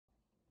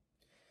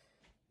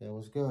It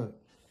was good.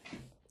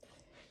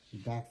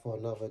 Back for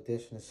another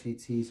edition of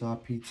CT's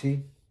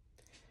RPT,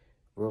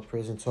 Real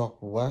Prison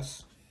Talk with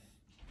Wes.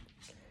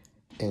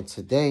 And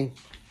tonight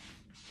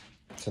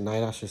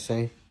I should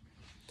say,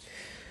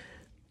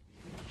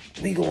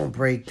 we gonna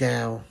break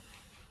down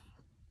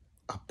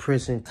a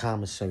prison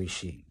commissary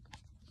sheet.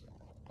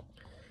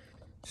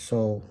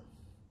 So,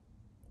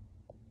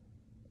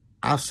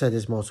 I've said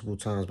this multiple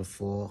times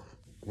before.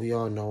 We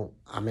all know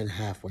I'm in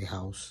halfway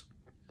house,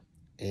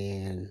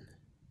 and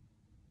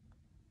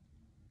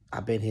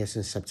I've been here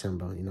since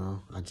September. You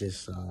know, I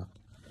just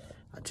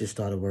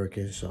started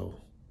working, so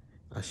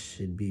I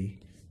should be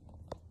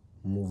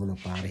moving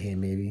up out of here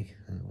maybe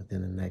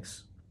within the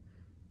next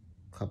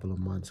couple of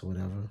months or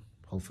whatever.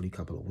 Hopefully, a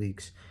couple of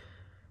weeks.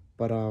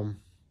 But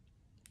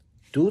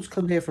dudes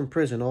come here from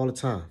prison all the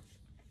time,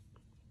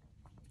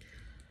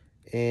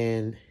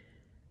 and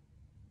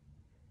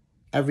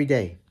every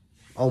day,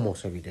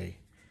 almost every day,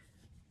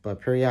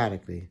 but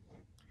periodically,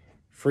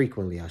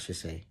 frequently, I should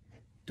say,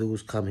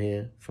 dudes come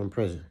here from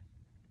prison.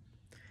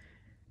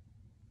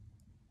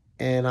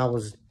 And I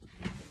was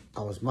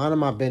minding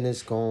my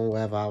business, going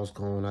wherever I was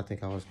going. I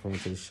think I was going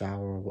to the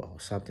shower or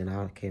something.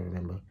 I can't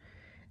remember.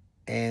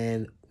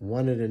 And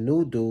one of the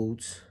new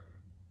dudes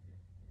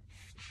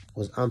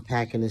was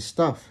unpacking his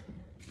stuff.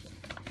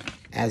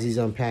 As he's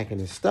unpacking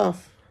his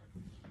stuff,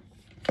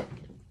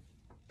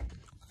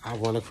 I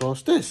run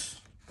across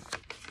this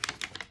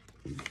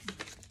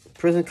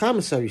prison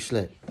commissary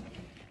slip.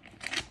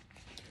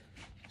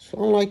 So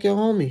I'm like, yo,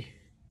 homie,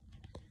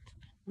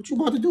 what you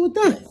about to do with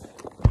that?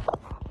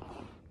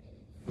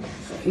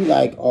 He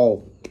like,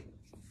 oh,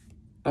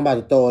 I'm about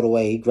to throw it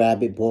away. He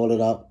grabbed it, boiled it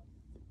up.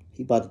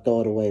 He about to throw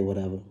it away,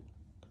 whatever.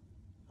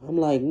 I'm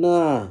like,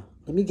 nah,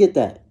 let me get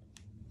that.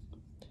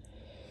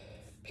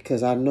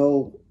 Because I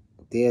know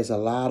there's a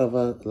lot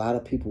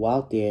of people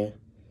out there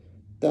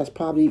that's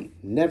probably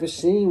never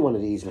seen one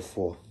of these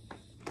before.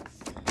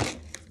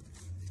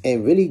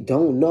 And really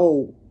don't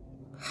know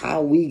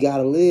how we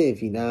gotta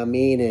live, you know what I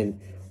mean?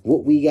 And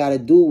what we gotta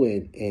do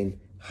and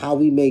how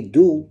we make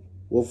do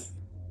with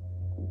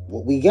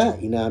what we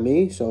got, you know what I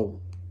mean? So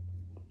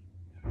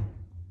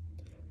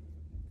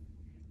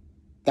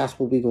that's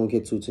what we're gonna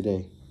get to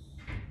today.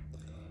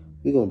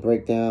 We're gonna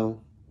break down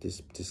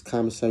this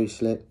commissary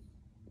slip,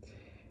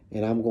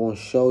 and I'm gonna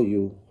show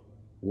you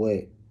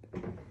what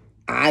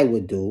I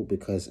would do,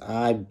 because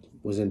I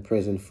was in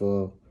prison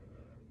for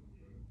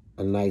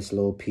a nice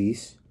little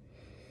piece.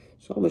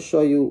 So I'm gonna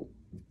show you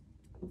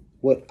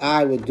what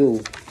I would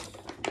do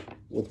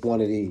with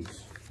one of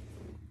these.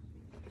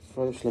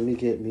 First, let me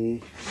get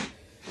me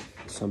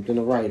something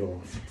to write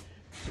on.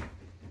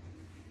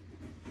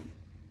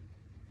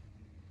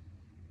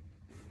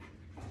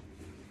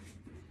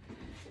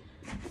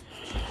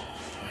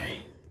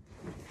 Alright,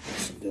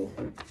 let's do.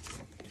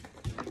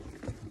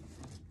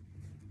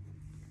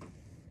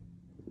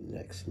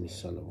 Next, me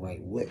something to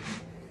write with.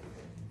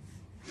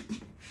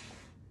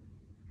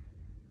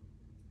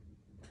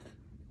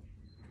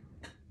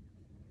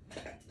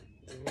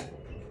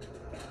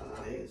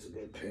 Here's a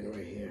good pen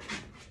right here.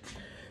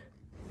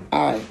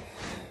 Alright.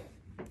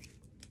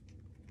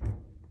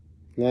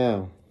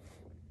 Now,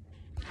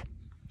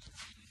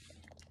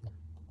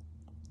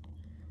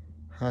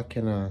 how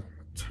can I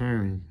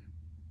turn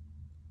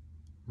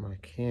my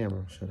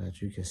camera so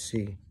that you can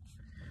see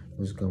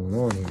what's going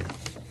on here?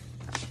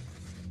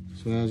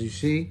 So as you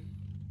see,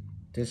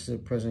 this is a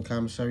prison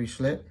commissary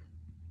slip.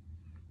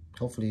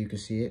 Hopefully you can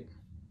see it.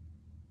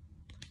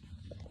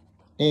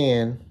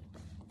 And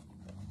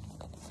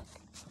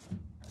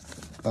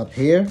up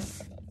here,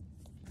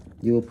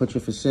 you will put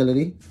your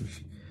facility.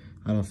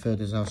 I done filled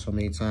this out so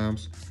many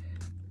times.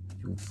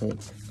 You will put,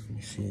 let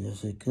me see,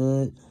 is it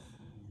good?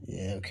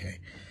 Yeah, okay.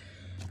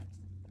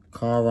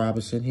 Carl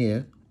Robinson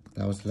here.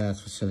 That was the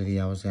last facility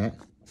I was at.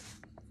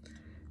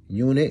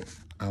 Unit,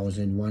 I was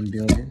in one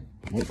building.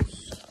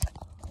 Whoops.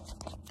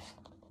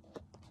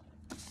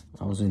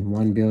 I was in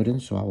one building,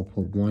 so I will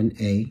put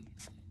 1A.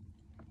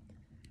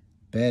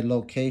 Bed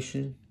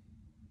location.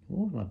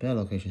 Oh, my bed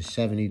location,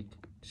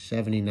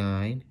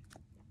 79.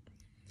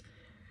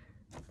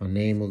 My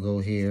name will go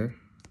here.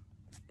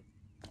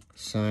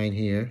 Sign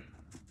here.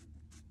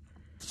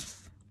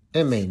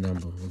 Inmate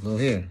number will go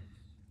here.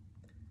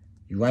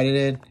 You write it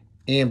in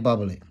and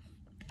bubble it.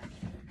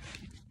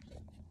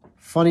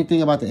 Funny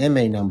thing about the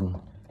inmate number,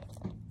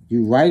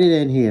 you write it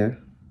in here.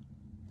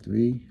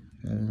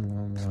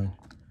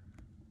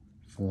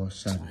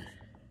 371147.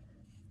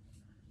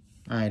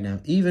 All right,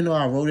 now, even though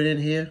I wrote it in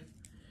here,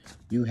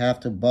 you have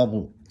to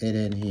bubble it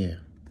in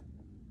here.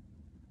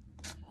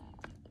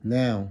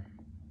 Now,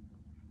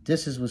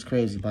 this is what's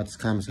crazy about this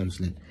commissary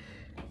slip.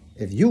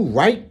 If you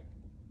write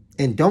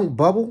and don't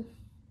bubble,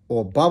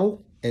 or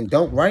bubble and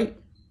don't write,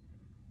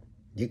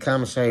 your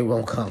commissary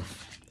won't come.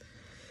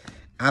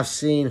 I've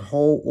seen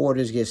whole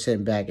orders get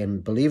sent back,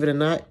 and believe it or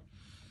not,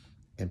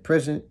 in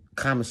prison,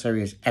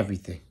 commissary is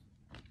everything.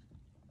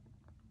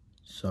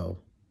 So,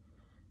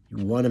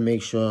 you want to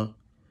make sure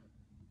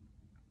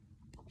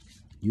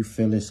you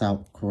fill this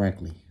out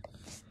correctly.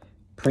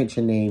 Print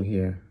your name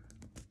here.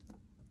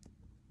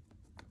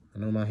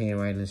 I know my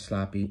handwriting is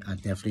sloppy. I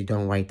definitely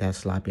don't write that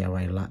sloppy. I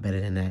write a lot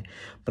better than that.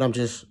 But I'm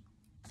just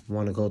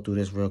want to go through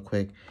this real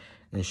quick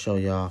and show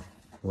y'all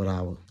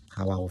how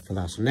I would fill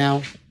out. So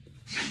now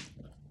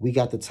we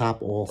got the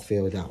top all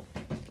filled out.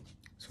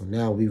 So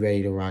now we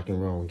ready to rock and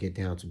roll and get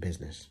down to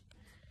business.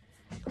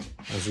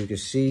 As you can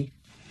see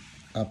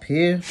up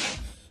here,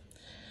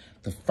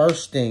 the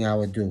first thing I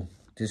would do,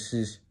 this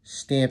is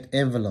stamped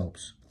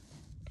envelopes.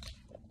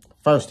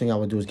 First thing I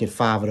would do is get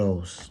 5 of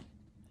those.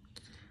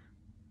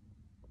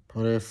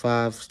 Put in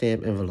 5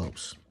 stamped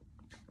envelopes.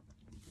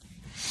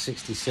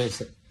 60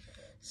 cents.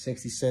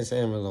 60 cents an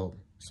envelope.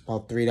 It's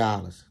about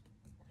 $3.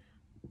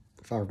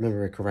 If I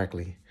remember it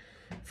correctly.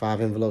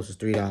 5 envelopes is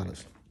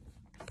 $3.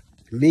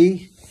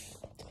 Me,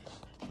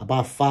 I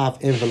buy 5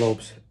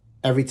 envelopes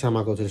every time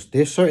I go to the store.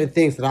 There's certain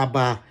things that I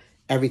buy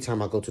every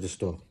time I go to the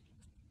store.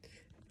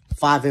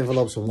 5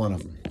 envelopes are one of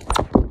them.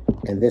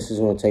 And this is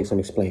going to take some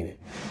explaining.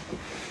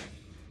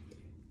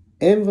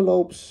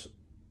 Envelopes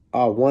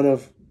are one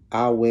of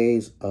our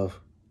ways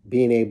of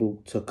being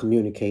able to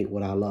communicate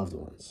with our loved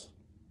ones.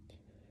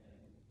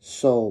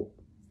 So,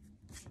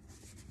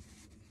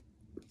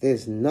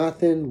 there's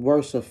nothing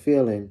worse a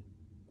feeling.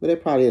 Well, there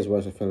probably is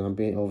worse a feeling. I'm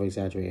being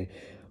over-exaggerating.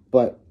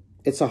 But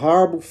it's a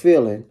horrible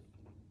feeling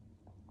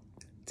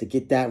to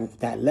get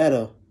that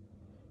letter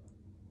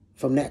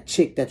from that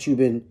chick that you've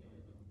been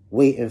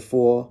waiting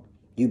for,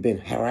 you've been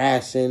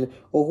harassing,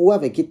 or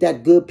whoever. Get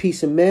that good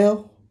piece of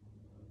mail,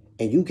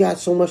 and you got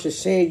so much to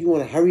say, you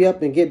want to hurry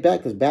up and get back,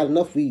 because bad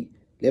enough we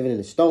living in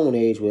the Stone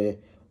Age where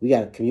we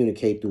got to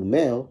communicate through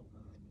mail.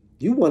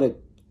 You want to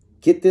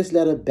get this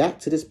letter back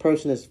to this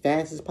person as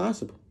fast as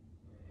possible.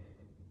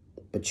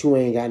 But you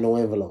ain't got no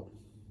envelope,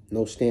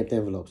 no stamped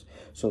envelopes.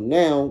 So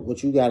now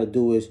what you got to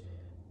do is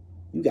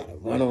you got to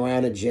run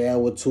around the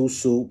jail with 2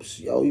 soups.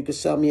 Yo, you can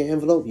sell me an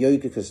envelope? Yo, you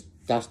can, because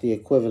that's the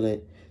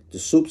equivalent. The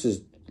soups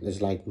is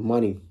like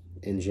money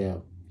in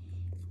jail.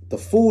 The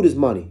food is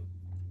money.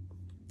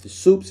 The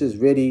soups is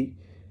really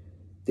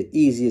the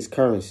easiest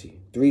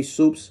currency. 3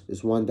 soups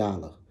is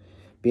 $1.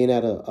 Being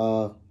that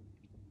a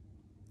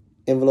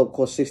envelope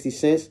costs 60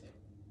 cents,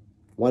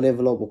 1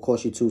 envelope will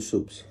cost you 2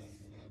 soups.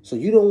 So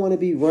you don't want to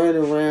be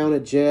running around a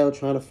jail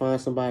trying to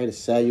find somebody to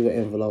sell you an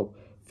envelope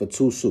for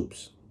 2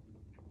 soups.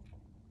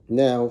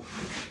 Now,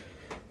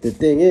 the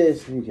thing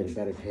is, let me get a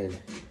better pen.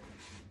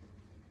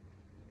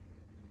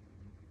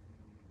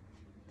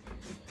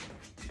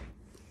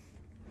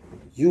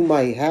 You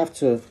might have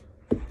to,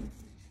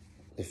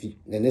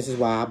 and this is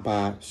why I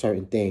buy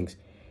certain things,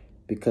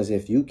 because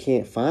if you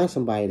can't find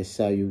somebody to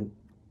sell you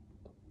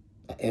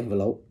an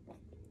envelope,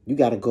 you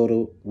got to go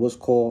to what's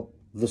called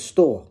the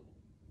store.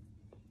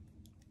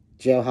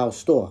 Jailhouse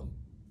store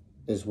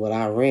is what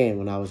I ran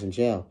when I was in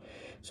jail.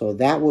 So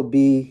that would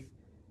be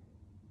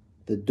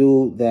the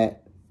dude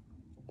that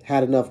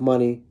had enough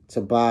money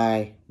to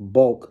buy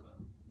bulk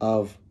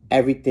of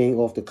everything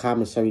off the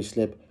commissary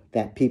slip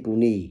that people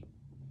need.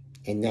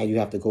 And now you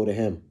have to go to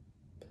him.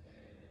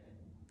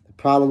 The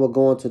problem with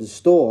going to the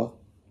store,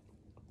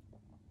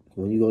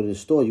 when you go to the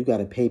store, you got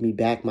to pay me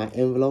back my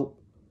envelope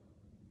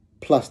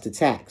plus the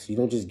tax. You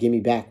don't just give me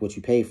back what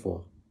you paid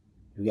for.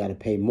 You got to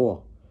pay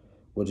more,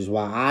 which is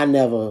why I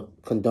never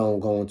condone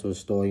going to a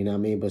store, you know what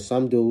I mean? But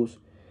some dudes,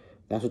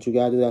 that's what you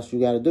got to do. That's what you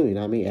got to do, you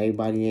know what I mean?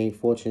 Everybody ain't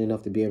fortunate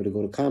enough to be able to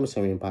go to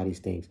commissary and buy these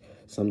things.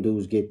 Some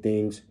dudes get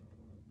things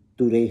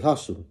through their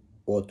hustle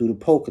or through the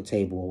poker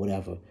table or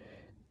whatever.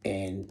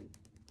 And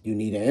you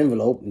need an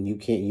envelope and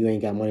you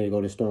ain't got money to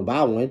go to the store and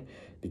buy one,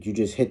 but you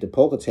just hit the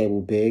poker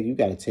table big. You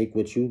got to take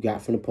what you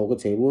got from the poker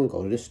table and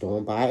go to the store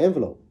and buy an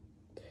envelope.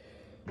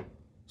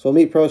 So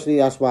me personally,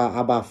 that's why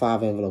I buy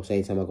 5 envelopes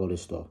every time I go to the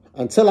store.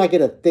 Until I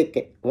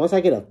get once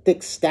I get a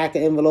thick stack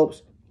of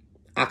envelopes,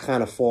 I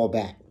kind of fall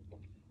back.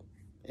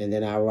 And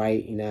then I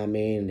write, you know what I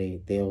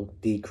mean, they'll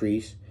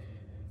decrease.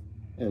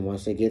 And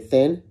once they get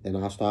thin, then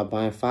I'll start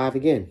buying 5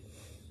 again.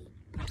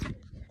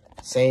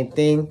 Same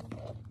thing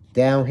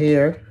down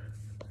here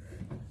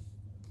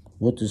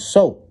with the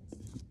soap.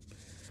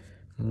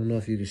 I don't know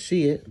if you can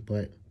see it,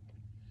 but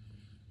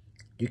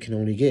you can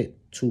only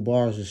get 2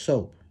 bars of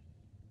soap.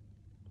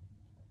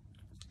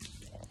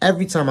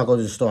 Every time I go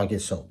to the store, I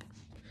get soap.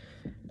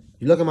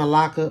 You look at my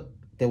locker,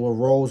 there were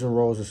rolls and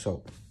rolls of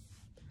soap.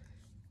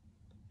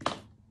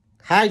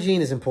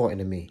 Hygiene is important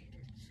to me.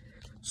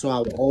 So I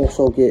will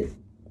also get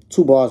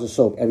 2 bars of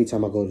soap every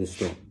time I go to the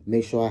store.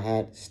 Make sure I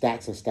had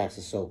stacks and stacks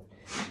of soap.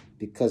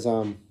 Because,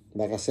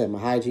 like I said, my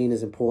hygiene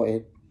is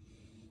important.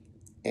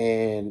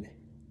 And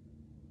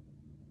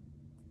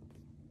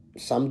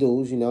some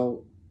dudes, you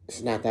know,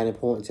 it's not that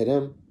important to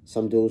them.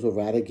 Some dudes would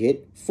rather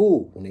get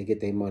food when they get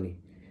their money.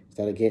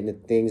 Instead of getting the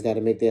things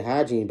that'll make their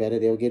hygiene better,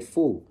 they'll get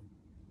food.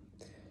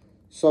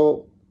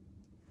 So,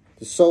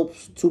 the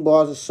soaps, 2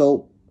 bars of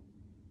soap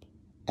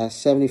at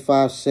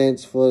 75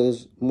 cents for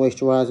this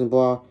moisturizing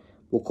bar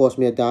will cost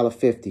me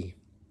 $1.50.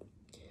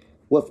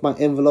 With my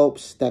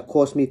envelopes, that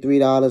cost me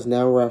 $3.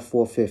 Now we're at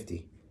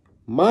 $4.50.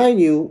 Mind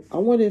you, I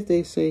wonder if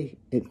they say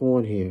it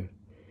on here.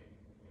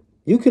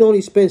 You can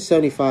only spend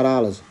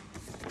 $75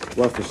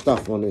 worth of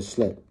stuff on this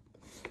slip.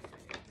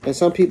 And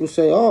some people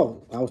say,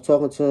 "Oh, I was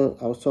talking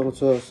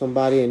to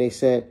somebody, and they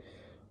said,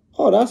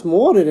 oh, that's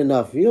more than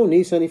enough. You don't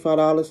need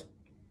 $75.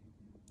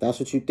 That's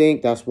what you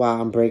think. That's why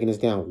I'm breaking this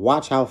down.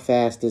 Watch how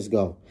fast this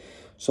go.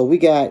 So we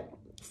got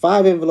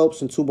 5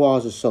 envelopes and 2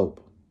 bars of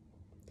soap.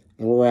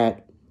 And we're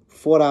at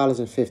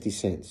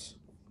 $4.50.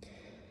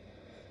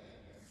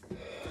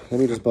 Let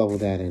me just bubble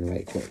that in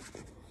right quick.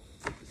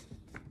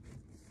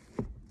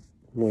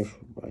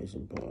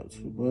 Moisturizing bar,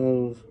 2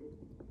 bars.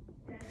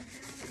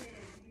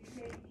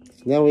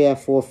 So now we have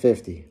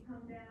 $4.50.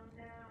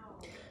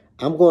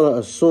 I'm going to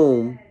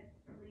assume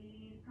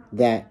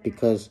that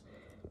because,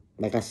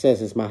 like I said,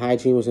 since my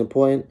hygiene was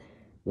important,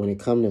 when it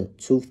comes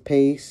to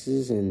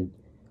toothpastes and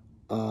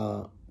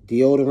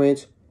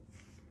deodorants,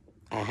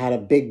 I had a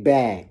big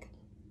bag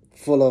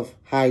full of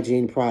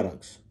hygiene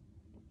products.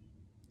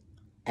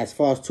 As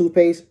far as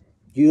toothpaste,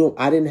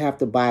 I didn't have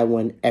to buy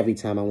one every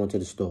time I went to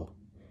the store.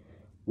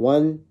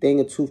 One thing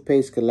of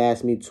toothpaste could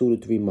last me 2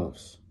 to 3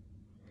 months.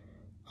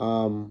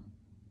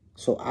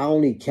 So I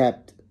only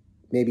kept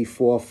maybe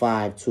 4 or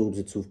 5 tubes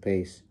of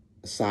toothpaste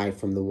aside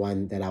from the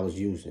one that I was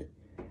using.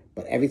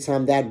 But every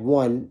time that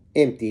one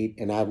emptied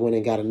and I went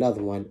and got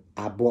another one,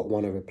 I bought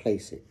one to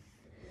replace it.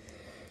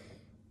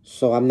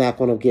 So I'm not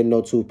going to get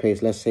no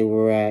toothpaste. Let's say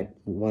we're at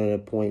one of the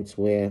points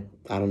where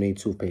I don't need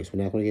toothpaste.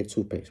 We're not going to get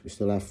toothpaste. We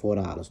still have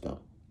 $4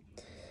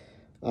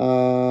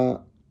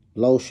 though.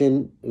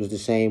 Lotion was the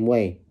same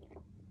way.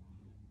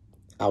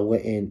 I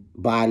wouldn't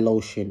buy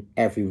lotion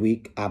every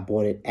week. I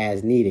bought it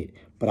as needed.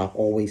 But I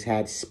always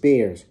had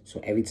spares.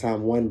 So every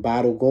time one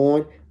bottle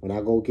gone, when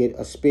I go get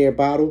a spare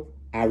bottle,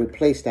 I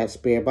replace that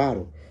spare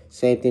bottle.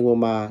 Same thing with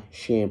my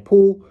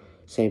shampoo.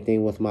 Same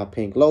thing with my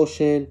pink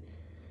lotion.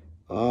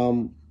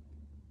 Laundry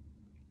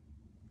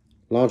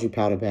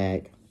powder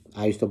bag.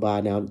 I used to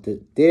buy. Now,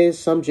 there's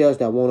some gels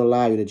that won't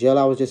allow you. The gel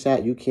I was just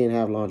at, you can't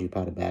have laundry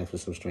powder bags for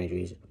some strange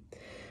reason.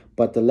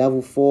 But the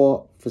level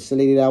 4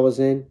 facility that I was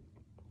in,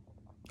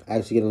 I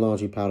used to get a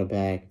laundry powder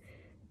bag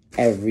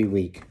every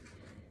week.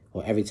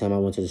 Or every time I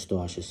went to the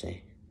store, I should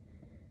say.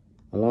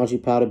 A laundry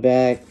powder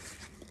bag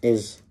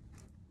is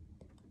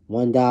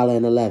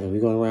 $1.11.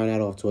 We're going to round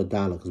that off to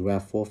 $1 because we're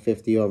at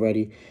 $4.50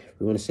 already.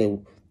 We're going to say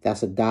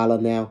that's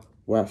 $1 now.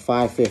 We're at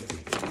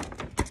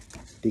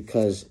 $5.50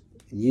 because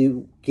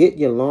you get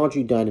your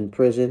laundry done in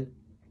prison,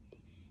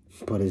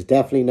 but it's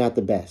definitely not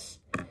the best.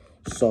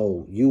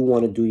 So you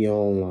want to do your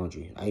own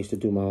laundry. I used to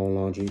do my own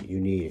laundry. You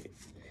need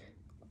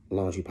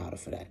laundry powder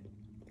for that.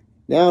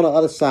 Now on the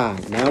other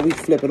side. Now we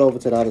flip it over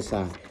to the other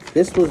side.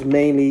 This was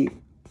mainly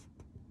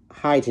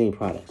hygiene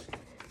products.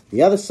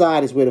 The other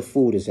side is where the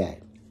food is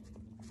at.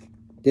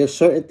 There's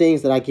certain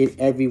things that I get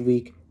every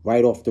week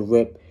right off the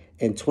rip,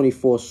 and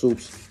 24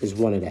 soups is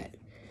one of that.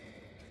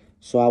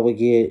 So I would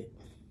get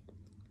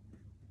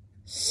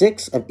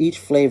 6 of each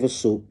flavor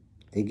soup.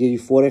 They give you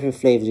 4 different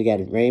flavors. You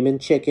got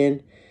Raymond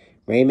chicken,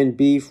 Raymond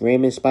beef,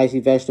 Raymond spicy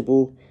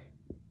vegetable,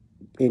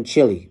 and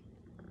chili.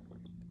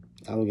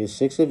 I would get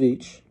 6 of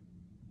each.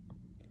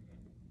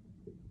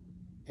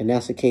 And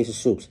that's a case of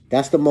soups.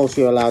 That's the most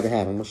you're allowed to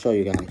have. I'm going to show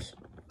you guys.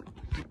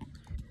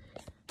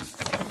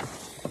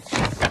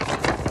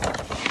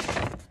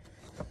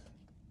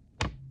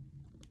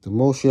 The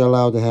most you're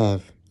allowed to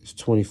have is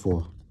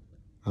 24.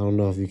 I don't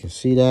know if you can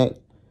see that.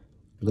 It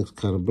looks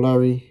kind of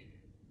blurry.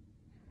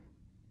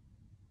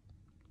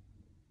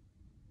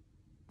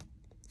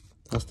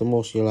 That's the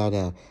most you're allowed to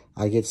have.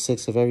 I get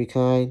 6 of every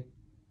kind.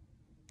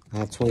 I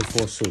have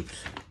 24 soups.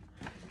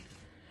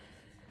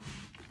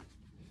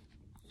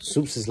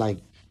 Soups is like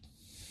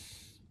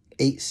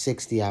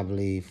 $8.60, I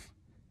believe,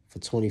 for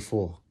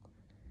 24.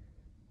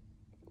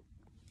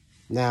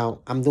 Now,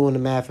 I'm doing the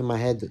math in my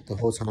head the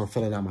whole time I'm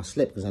filling out my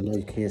slip because I know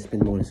you can't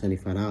spend more than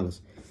 $75.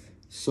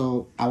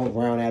 So I would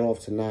round that off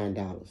to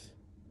 $9.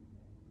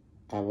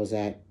 I was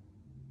at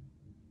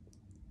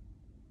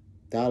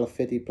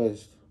 $1.50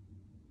 plus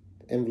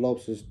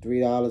envelopes is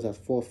 $3. That's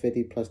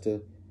 $4.50 plus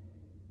the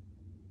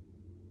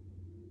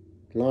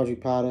laundry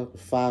powder,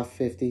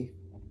 $5.50.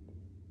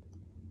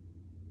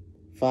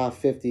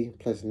 $5.50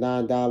 plus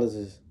 $9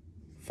 is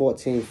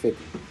 $14.50.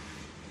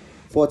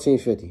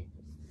 $14.50.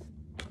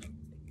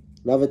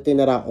 Another thing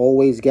that I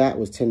always got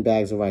was 10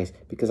 bags of rice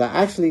because I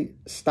actually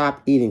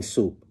stopped eating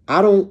soup.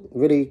 I don't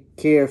really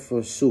care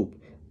for soup.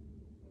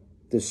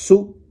 The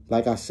soup,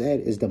 like I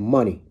said, is the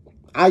money.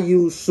 I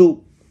use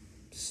soup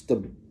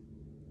to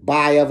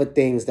buy other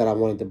things that I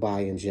wanted to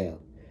buy in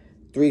jail.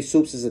 3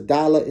 soups is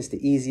 $1. It's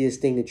the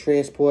easiest thing to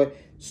transport.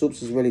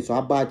 Soups is really, so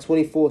I buy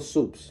 24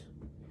 soups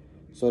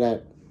so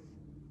that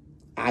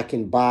I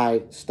can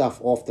buy stuff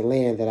off the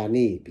land that I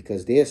need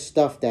because there's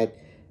stuff that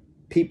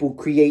people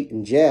create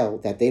in jail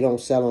that they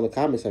don't sell on a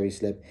commissary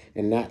slip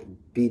and not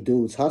be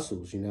dudes'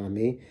 hustles, you know what I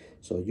mean?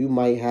 So you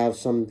might have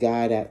some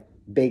guy that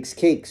bakes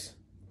cakes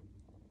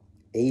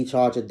and he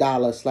charge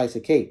 $1 a slice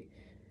of cake.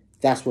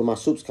 That's where my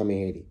soups come in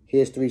handy.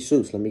 Here's 3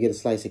 soups. Let me get a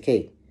slice of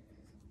cake.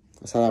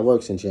 That's how that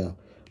works in jail.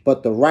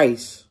 But the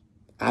rice,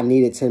 I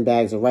needed 10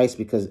 bags of rice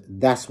because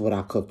that's what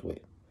I cooked with.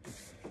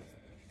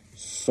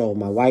 So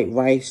my white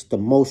rice, the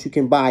most you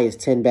can buy is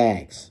 10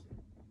 bags.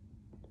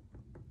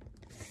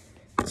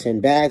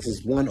 10 bags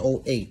is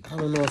 108. I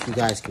don't know if you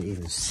guys can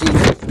even see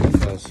it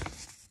because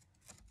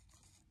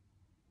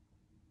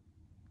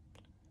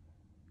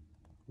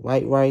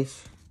white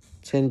rice,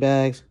 10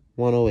 bags,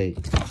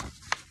 108.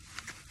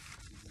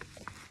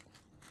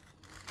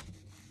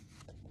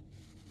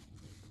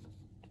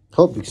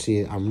 Hope you see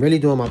it. I'm really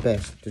doing my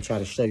best to try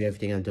to show you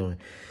everything I'm doing.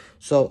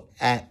 So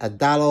at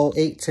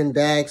 $1.08, 10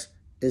 bags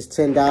is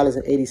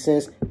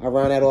 $10.80. I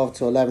round that off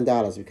to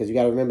 $11 because you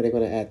got to remember they're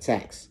going to add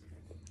tax.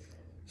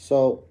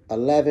 So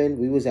 11,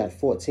 we was at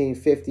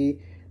 $14.50.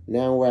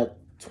 Now we're at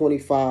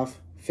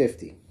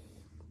 $25.50.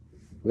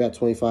 We got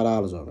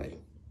 $25 already.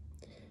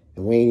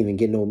 And we ain't even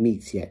getting no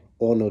meats yet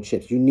or no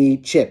chips. You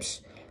need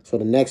chips. So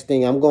the next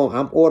thing I'm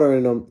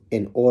ordering them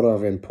in order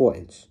of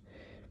importance.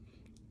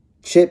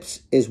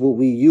 Chips is what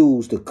we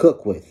use to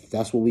cook with.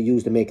 That's what we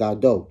use to make our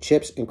dough.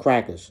 Chips and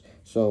crackers.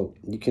 So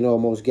you can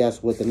almost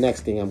guess what the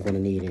next thing I'm going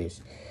to need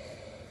is.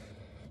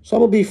 So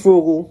I'm going to be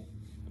frugal.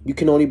 You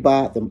can only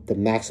buy, the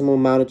maximum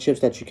amount of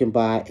chips that you can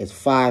buy is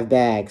 5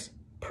 bags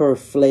per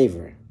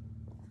flavor.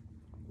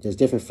 There's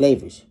different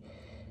flavors.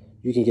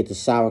 You can get the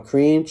sour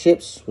cream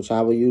chips, which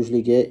I would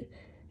usually get.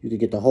 You can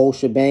get the whole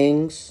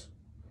shebangs.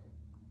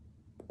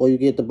 Or you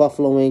get the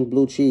buffalo wing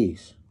blue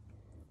cheese.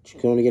 You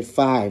can only get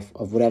 5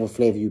 of whatever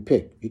flavor you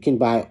pick. You can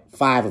buy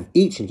 5 of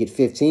each and get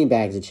 15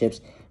 bags of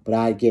chips. But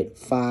I'd get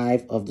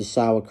 5 of the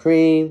sour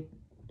cream.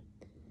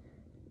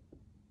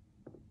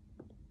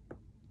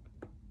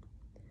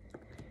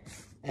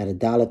 At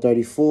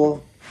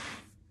 $1.34.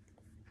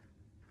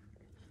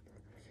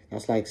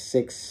 That's like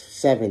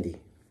 $6.70.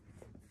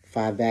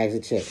 5 bags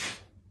of chips.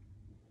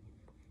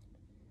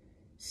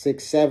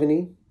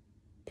 $6.70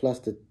 plus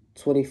the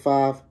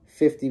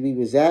 $25.50 we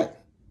was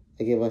at.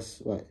 They give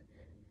us what?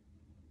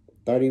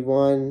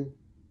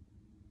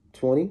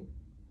 $31.20.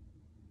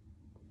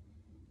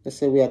 Let's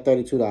say we had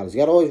 $32. You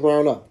gotta always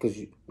round up because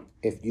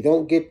if you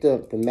don't get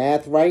the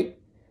math right,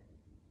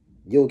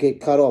 you'll get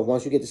cut off.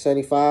 Once you get to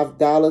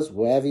 $75,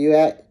 wherever you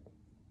at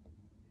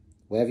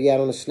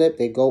on the slip,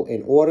 they go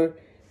in order.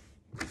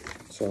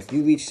 So if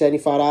you reach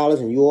 $75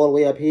 and you all the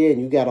way up here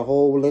and you got a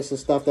whole list of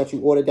stuff that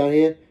you ordered down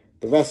here,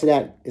 the rest of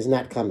that is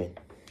not coming.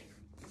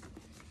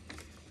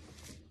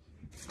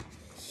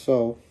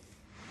 So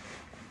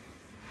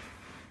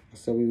I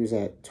said we was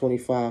at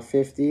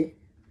 $25.50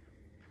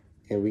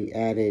 and we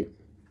added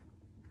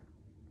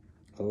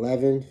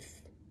 11.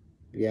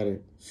 We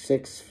added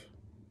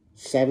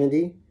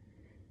 $6.70,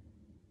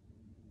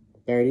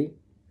 30,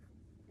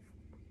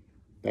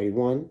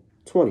 31,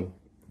 20,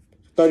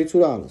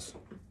 $32.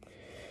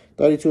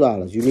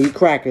 $32. You need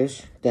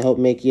crackers to help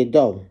make your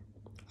dough.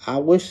 I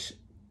wish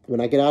when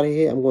I get out of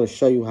here, I'm going to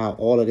show you how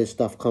all of this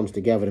stuff comes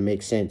together to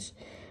make sense.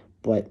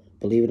 But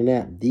believe it or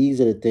not,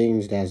 these are the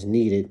things that's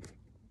needed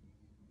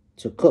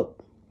to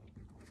cook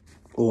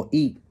or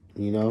eat.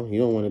 You know, you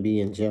don't want to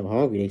be in jail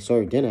hungry. They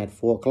serve dinner at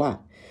 4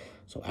 o'clock.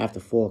 So after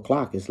 4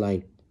 o'clock, it's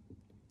like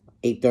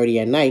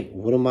 8:30 at night.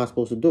 What am I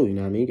supposed to do? You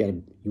know what I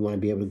mean? You want to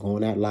be able to go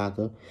in that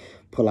locker,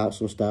 pull out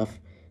some stuff,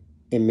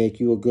 and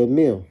make you a good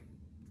meal.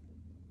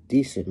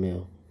 Decent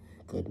meal.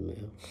 Good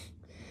meal.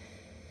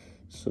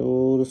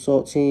 So the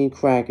saltine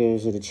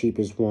crackers are the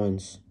cheapest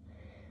ones.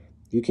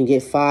 You can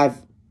get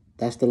 5.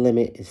 That's the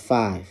limit, is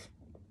 5.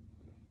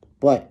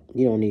 But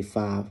you don't need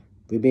 5.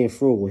 We're being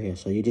frugal here,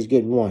 so you just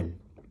get 1.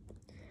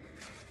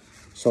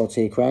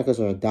 Saltine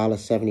crackers are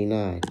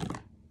 $1.79.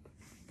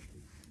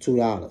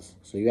 $2.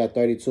 So you got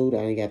 32,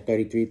 now you got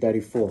 33,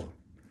 34.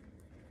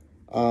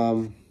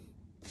 One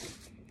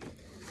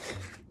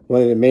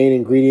of the main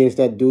ingredients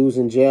that dudes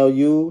in jail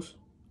use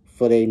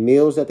for their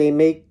meals that they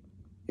make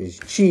is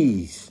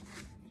cheese.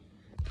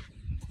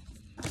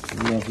 I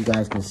don't know if you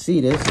guys can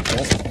see this.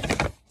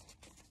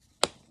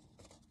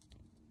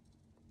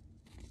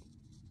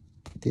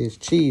 There's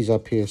cheese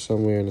up here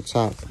somewhere in the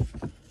top.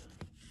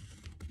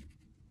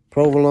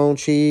 Provolone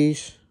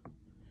cheese.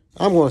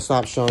 I'm going to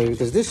stop showing you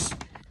because this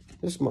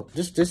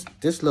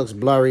looks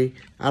blurry.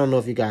 I don't know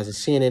if you guys are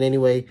seeing it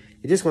anyway.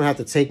 You're just going to have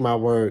to take my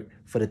word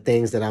for the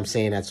things that I'm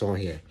saying that's on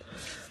here.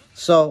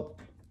 So,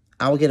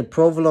 I will get a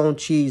provolone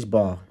cheese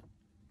bar.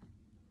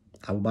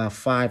 I will buy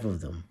 5 of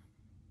them.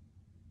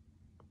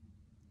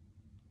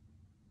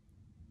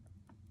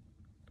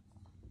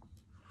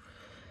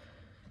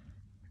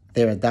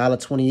 They're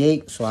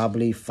 $1.28, so I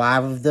believe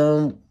 5 of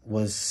them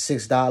was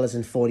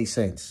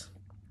 $6.40.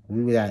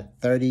 We were at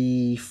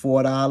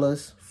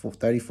 $34.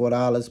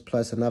 $34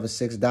 plus another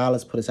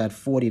 $6 put us at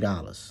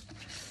 $40.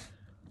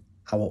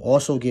 I will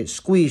also get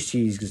squeezed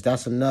cheese because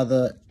that's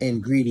another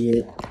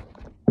ingredient,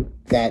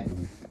 that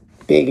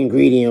big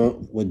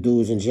ingredient with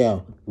dudes in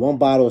jail. 1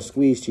 bottle of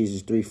squeezed cheese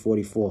is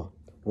 $3.44.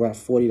 We're at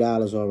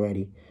 $40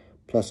 already,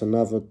 plus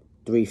another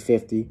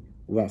 $3.50.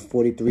 We're at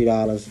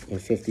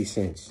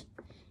 $43.50.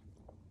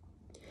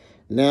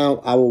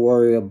 Now I will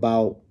worry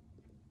about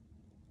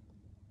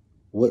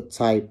what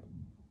type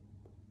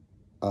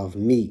of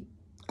meat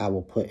I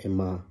will put in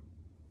my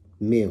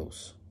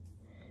meals.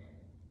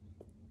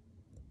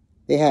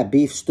 They have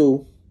beef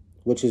stew,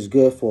 which is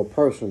good for a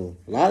personal.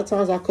 A lot of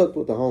times I cook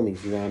with the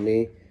homies, you know what I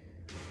mean?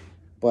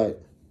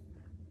 But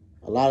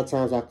A lot of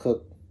times I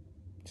cook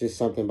just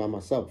something by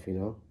myself, you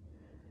know.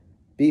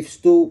 Beef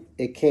stew,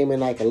 it came in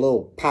like a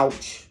little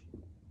pouch.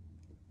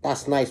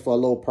 That's nice for a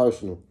little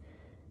personal.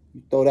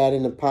 You throw that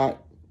in the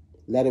pot,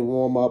 let it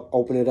warm up,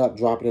 open it up,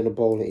 drop it in a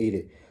bowl and eat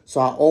it.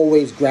 So I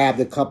always grabbed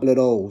a couple of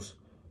those.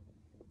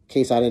 In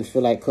case I didn't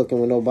feel like cooking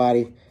with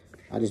nobody,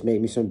 I just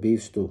made me some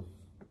beef stew.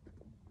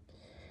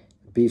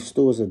 Beef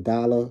stew is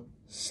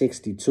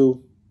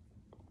 $1.62.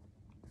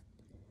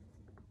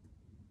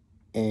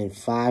 And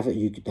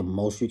the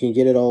most you can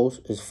get of those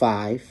is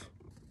 5.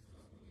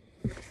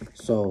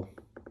 So,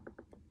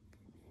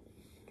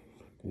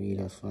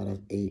 that's 5, that's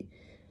 8.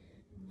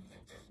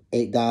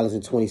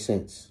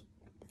 $8.20.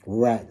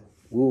 We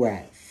were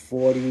at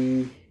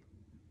 40.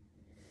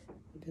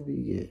 What did we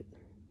get?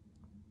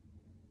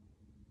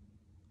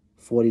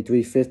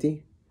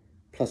 $43.50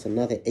 plus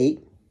another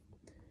 8.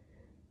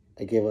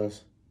 They give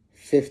us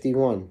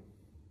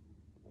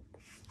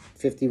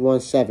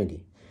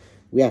 $51.70.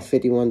 We have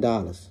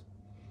 $51.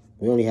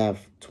 We only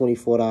have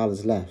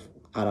 $24 left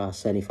out of our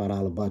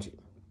 $75 budget.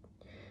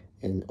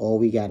 And all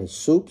we got is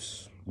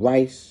soups,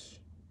 rice,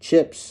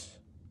 chips,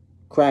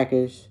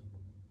 crackers,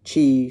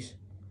 cheese,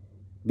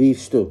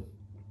 beef stew.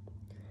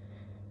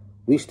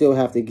 We still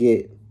have to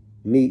get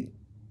meat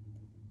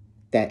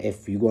that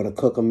if you're going to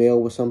cook a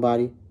meal with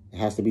somebody, it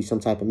has to be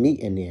some type of meat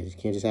in there. You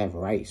can't just have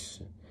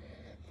rice.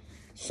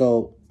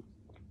 So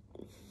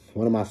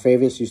one of my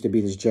favorites used to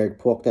be this jerk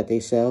pork that they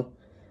sell.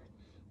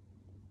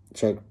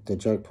 The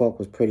jerk pork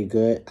was pretty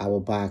good. I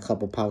would buy a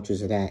couple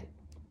pouches of that.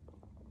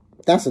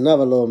 That's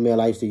another little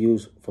meal I used to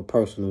use for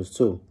personals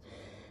too.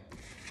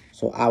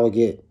 So I would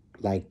get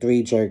like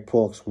 3 jerk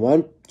porks.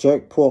 One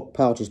jerk pork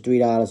pouch is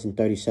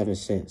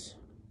 $3.37.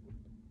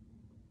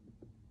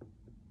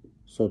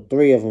 So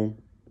 3 of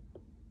them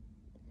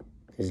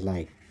is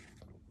like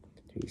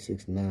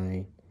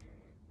 369,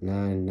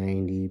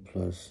 $9.90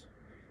 plus.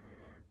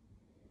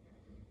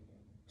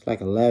 It's like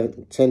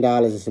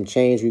 $10 and some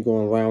change. We're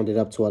going to round it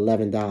up to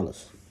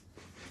 $11.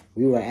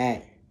 We were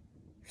at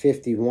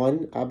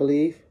 51, I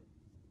believe.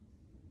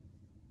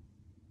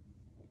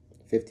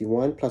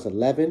 51 plus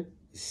 11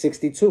 is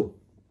 62.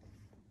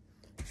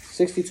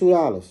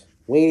 $62.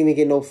 We ain't even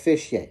get no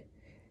fish yet.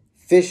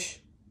 Fish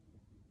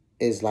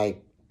is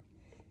like,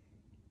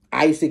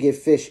 I used to get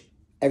fish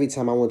every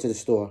time I went to the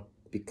store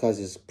because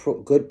it's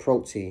good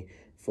protein.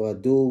 For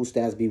dudes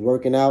that's be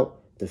working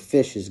out, the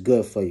fish is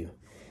good for you.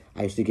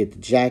 I used to get the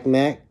Jack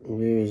Mac.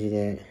 Where is it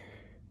at?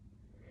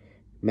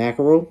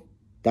 Mackerel,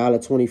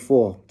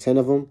 $1.24. 10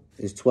 of them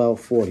is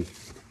 $12.40.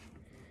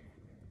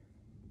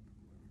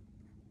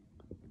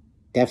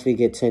 Definitely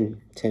get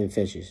 10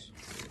 fishes.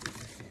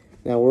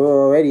 Now we're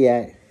already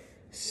at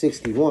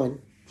 61.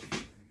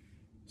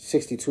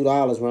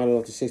 $62, rounded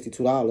off to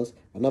 $62.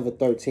 Another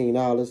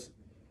 $13.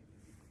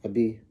 That'd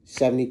be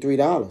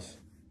 $73.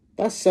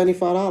 That's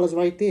 $75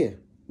 right there.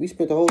 We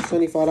spent the whole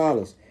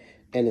 $75.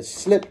 And the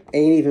slip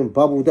ain't even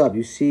bubbled up.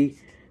 You see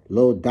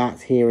little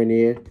dots here and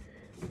there.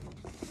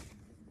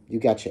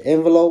 You got your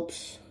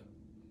envelopes.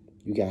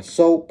 You got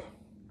soap.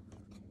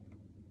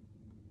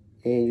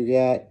 And you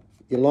got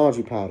your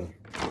laundry powder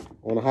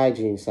on the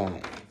hygiene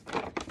side.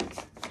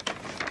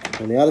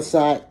 On the other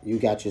side, you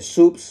got your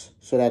soups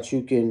so that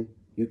you can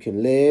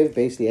live.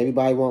 Basically,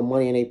 everybody want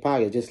money in their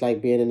pocket, just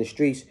like being in the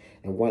streets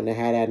and wanting to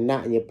have that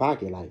knot in your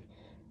pocket. Like,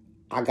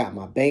 I got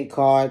my bank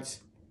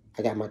cards.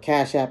 I got my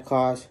Cash App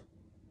cards.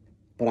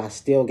 But I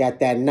still got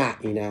that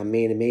knot, you know what I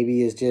mean? And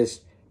maybe it's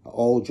just an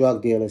old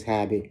drug dealer's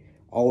habit.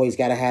 Always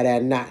got to have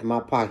that knot in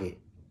my pocket.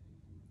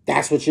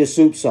 That's what your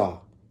soups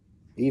are.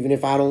 Even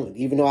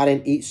though I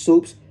didn't eat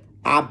soups,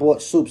 I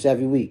bought soups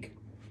every week.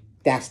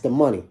 That's the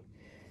money.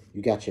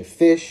 You got your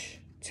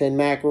fish, 10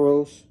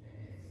 mackerels.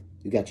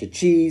 You got your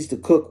cheese to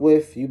cook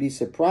with. You'd be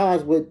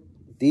surprised with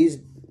these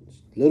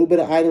little bit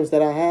of items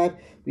that I have.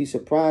 Be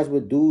surprised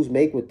what dudes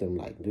make with them.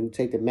 Like, dude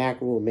take the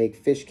mackerel and make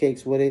fish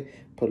cakes with it.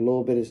 Put a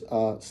little bit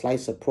of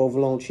slice of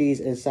provolone cheese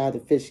inside the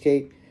fish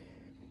cake.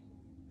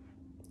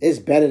 It's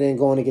better than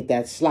going to get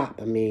that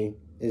slop. I mean,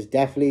 it's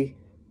definitely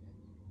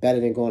better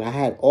than going. I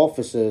had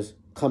officers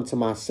come to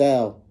my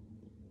cell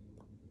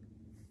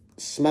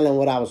smelling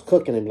what I was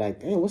cooking and be like,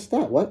 damn, what's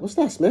that? What's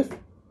that, Smith?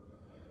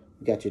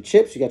 You got your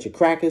chips, you got your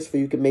crackers for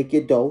you can make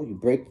your dough. You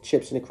break the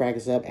chips and the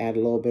crackers up, add a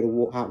little bit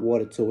of hot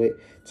water to it,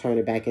 turn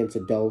it back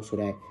into dough so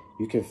that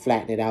you can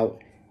flatten it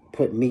out,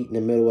 put meat in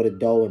the middle of the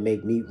dough and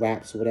make meat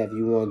wraps, whatever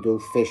you want to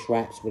do, fish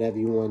wraps, whatever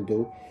you want to do.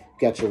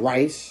 You got your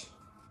rice.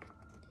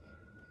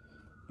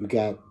 You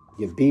got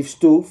your beef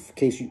stew,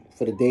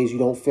 for the days you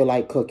don't feel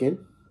like cooking.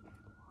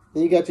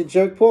 Then you got your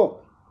jerk pork,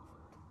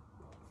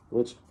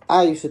 which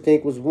I used to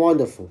think was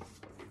wonderful.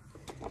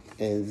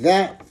 And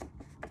that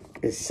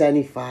is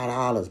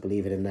 $75,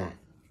 believe it or not.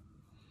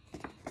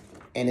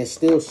 And there's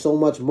still so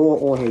much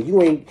more on here.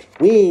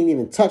 We ain't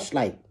even touched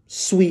like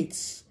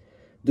sweets.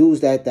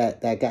 Dudes that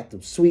got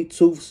them sweet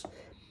tooths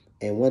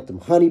and want them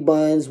honey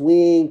buns. We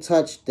ain't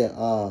touched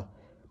the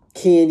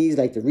candies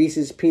like the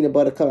Reese's peanut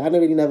butter cup. I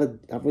really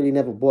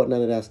never bought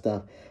none of that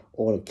stuff.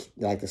 or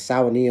like the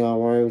sour neon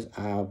worms,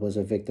 I was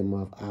a victim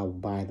of. I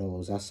would buy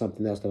those. That's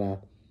something else that I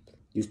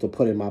used to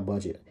put in my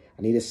budget.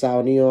 I needed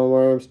sour neon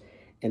worms,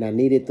 and I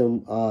needed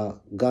them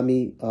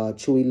gummy,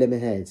 chewy lemon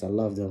heads. I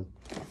love them.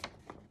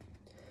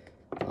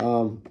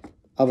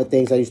 Other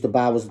things I used to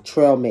buy was the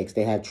trail mix.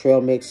 They had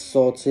trail mix,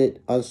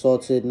 salted,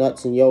 unsalted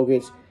nuts and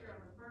yogurts.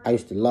 I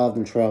used to love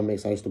them trail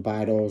mix. I used to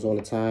buy those all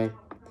the time.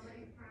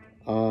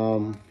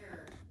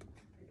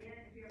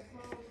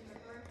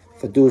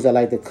 For dudes that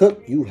like to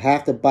cook, you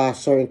have to buy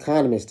certain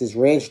condiments. This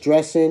ranch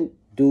dressing,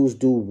 dudes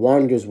do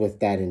wonders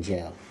with that in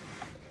jail.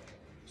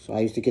 So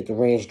I used to get the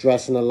ranch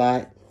dressing a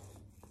lot.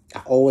 I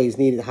always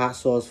needed hot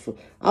sauce.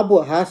 I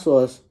bought hot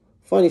sauce.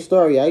 Funny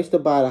story, I used to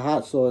buy the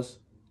hot sauce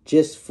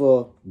just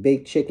for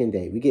Baked Chicken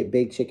Day. We get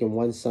baked chicken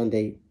one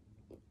Sunday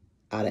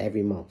out of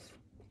every month.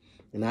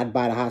 And I'd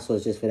buy the hot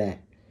sauce just for that.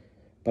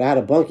 But I had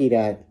a bunkie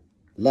that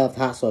loved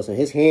hot sauce, and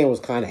his hand was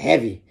kind of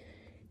heavy.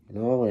 You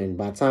know, and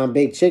by the time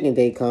Baked Chicken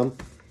Day come,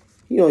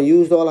 he don't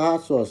used all the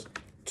hot sauce.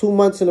 3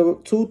 months in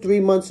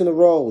a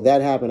row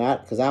that happened.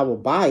 Because I will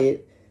buy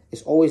it.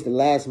 It's always the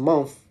last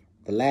month,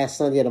 the last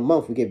Sunday of the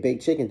month, we get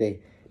Baked Chicken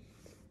Day.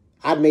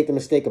 I'd make the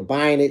mistake of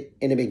buying it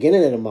in the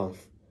beginning of the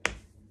month,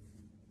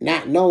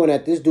 not knowing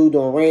that this dude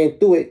done ran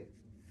through it,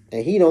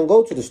 and he don't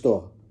go to the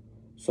store.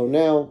 So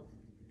now,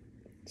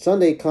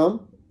 Sunday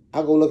come,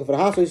 I go looking for the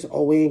hot sauce. He said,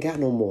 oh, we ain't got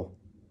no more.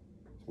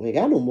 We ain't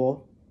got no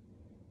more.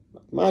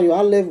 Mind you,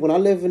 when I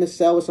live in a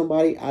cell with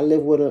somebody, I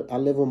live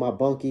with my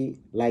bunkie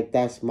like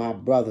that's my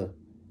brother.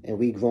 And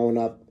we grown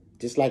up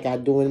just like I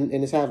do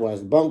in this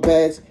house. Bunk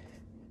beds,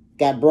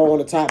 got bro on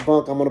the top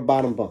bunk, I'm on the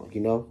bottom bunk,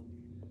 you know?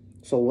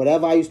 So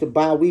whatever I used to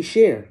buy, we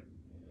share.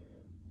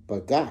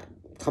 But God,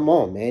 come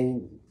on,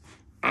 man.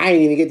 I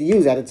ain't even get to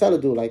use that to tell the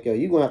dude, like, yo,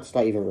 you're going to have to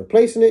start even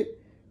replacing it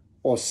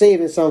or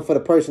saving something for the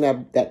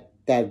person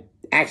that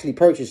actually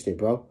purchased it,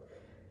 bro.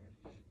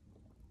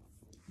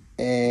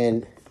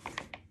 And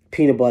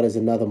peanut butter is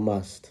another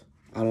must.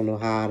 I don't know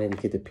how I didn't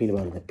get the peanut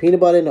butter. The peanut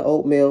butter and the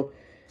oatmeal,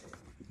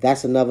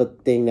 that's another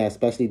thing that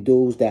especially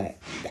dudes that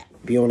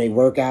be on a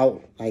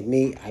workout like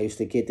me, I used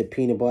to get the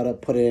peanut butter,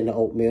 put it in the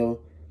oatmeal.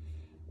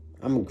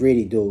 I'm a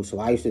greedy dude, so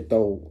I used to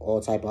throw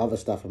all type of other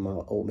stuff in my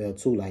oatmeal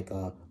too, like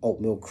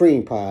oatmeal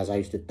cream pies I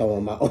used to throw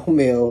in my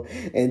oatmeal,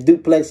 and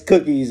duplex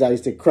cookies I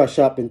used to crush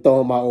up and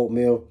throw in my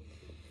oatmeal.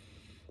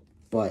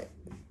 But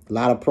a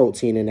lot of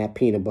protein in that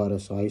peanut butter,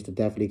 so I used to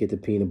definitely get the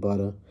peanut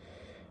butter.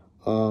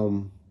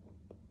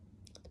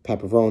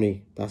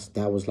 Pepperoni,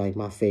 that was like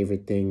my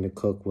favorite thing to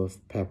cook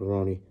with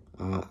pepperoni.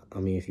 I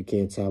mean, if you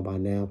can't tell by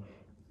now,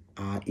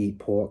 I eat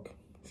pork.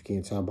 If you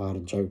can't tell by the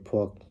jerk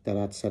pork that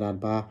I said I'd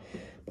buy.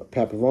 But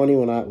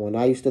pepperoni, when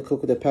I used to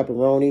cook with the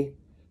pepperoni,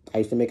 I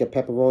used to make a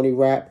pepperoni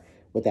wrap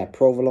with that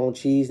provolone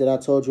cheese that I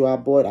told you I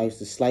bought. I used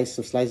to slice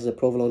some slices of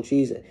provolone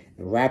cheese and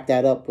wrap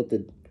that up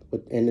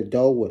in the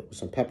dough with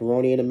some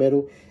pepperoni in the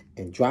middle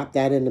and drop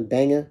that in the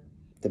banger.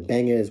 The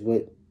banger is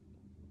with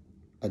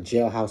a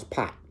jailhouse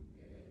pot.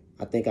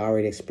 I think I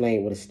already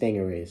explained what a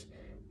stinger is,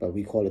 but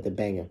we call it the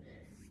banger.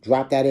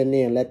 Drop that in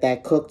there and let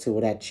that cook till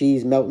that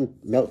cheese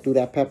melt through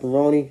that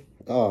pepperoni.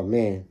 Oh,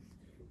 man.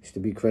 Used to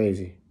be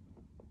crazy.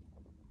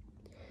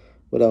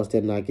 What else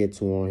didn't I get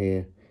to on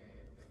here?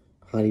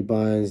 Honey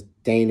buns,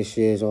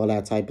 danishes, all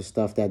that type of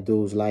stuff that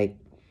dudes like.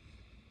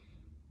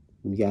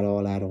 We got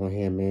all that on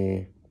here,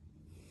 man.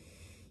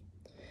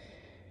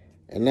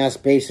 And that's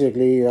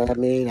basically, you know what I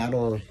mean?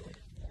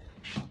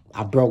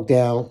 I broke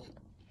down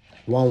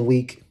 1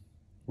 week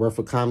worth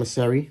of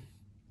commissary.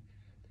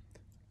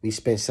 We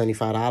spent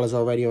 $75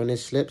 already on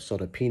this slip, so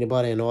the peanut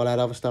butter and all that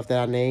other stuff that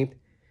I named,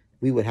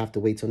 we would have to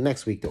wait till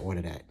next week to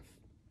order that.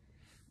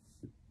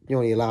 You're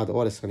only allowed to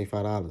order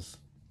 $75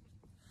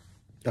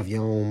 of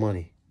your own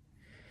money.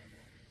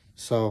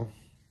 So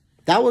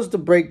that was the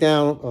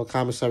breakdown of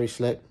commissary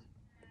slip,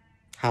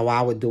 how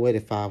I would do it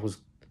if I was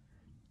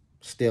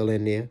still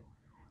in there.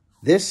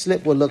 This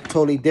slip would look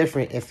totally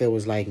different if it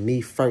was like me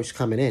first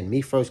coming in.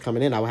 Me first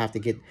coming in, I would have to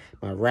get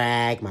my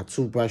rag, my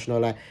toothbrush, and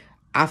all that.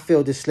 I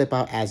filled this slip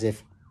out as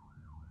if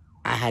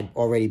I had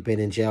already been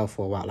in jail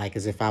for a while, like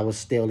as if I was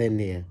still in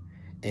there.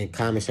 And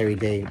commissary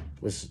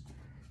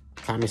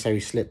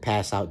slip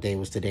pass out day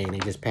was today, and they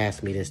just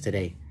passed me this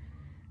today.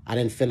 I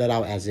didn't fill it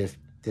out as if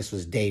this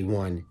was day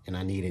one and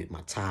I needed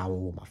my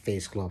towel, my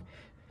face glove.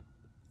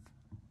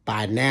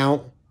 By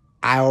now,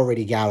 I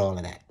already got all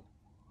of that.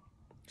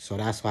 So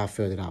that's why I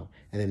filled it out.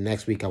 And then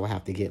next week I will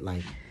have to get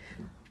like,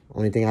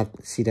 only thing I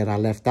see that I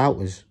left out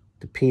was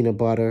the peanut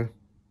butter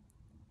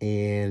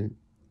and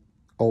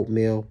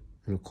oatmeal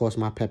and of course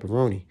my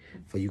pepperoni.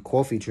 For you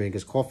coffee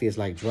drinkers, coffee is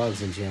like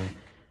drugs in jail.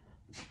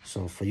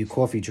 So for you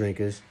coffee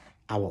drinkers,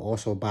 I will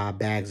also buy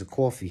bags of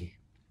coffee.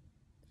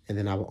 And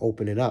then I would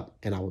open it up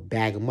and I would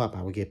bag them up.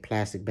 I would get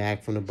plastic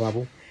bag from the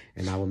bubble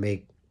and I would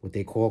make what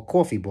they call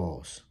coffee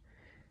balls.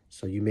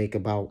 So you make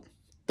about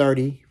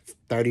 30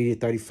 to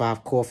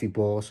 35 coffee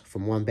balls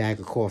from one bag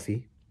of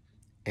coffee.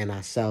 And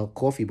I sell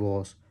coffee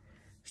balls.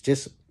 It's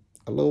just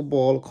a little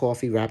ball of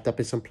coffee wrapped up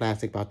in some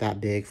plastic about that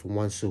big for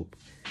one soup.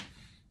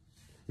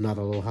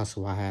 Another little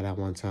hustle I had at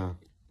one time.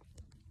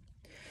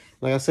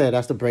 like I said,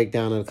 that's the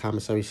breakdown of the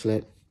commissary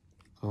slip.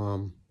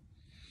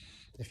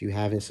 If you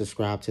haven't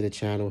subscribed to the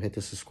channel, hit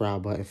the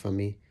subscribe button for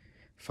me.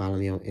 Follow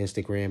me on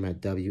Instagram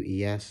at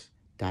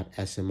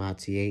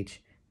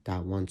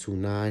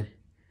wes.smith.129.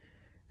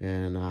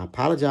 And I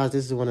apologize.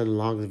 This is one of the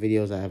longest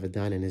videos I ever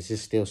done, and it's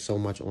just still so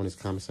much on this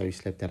commissary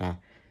slip that I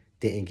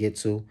didn't get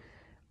to.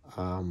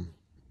 I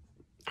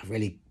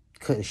really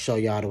couldn't show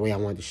y'all the way I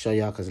wanted to show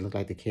y'all because it looked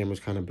like the camera's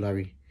kind of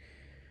blurry.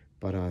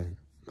 But I'm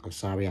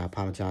sorry. I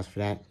apologize for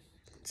that.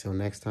 Until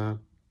next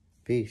time,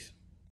 peace.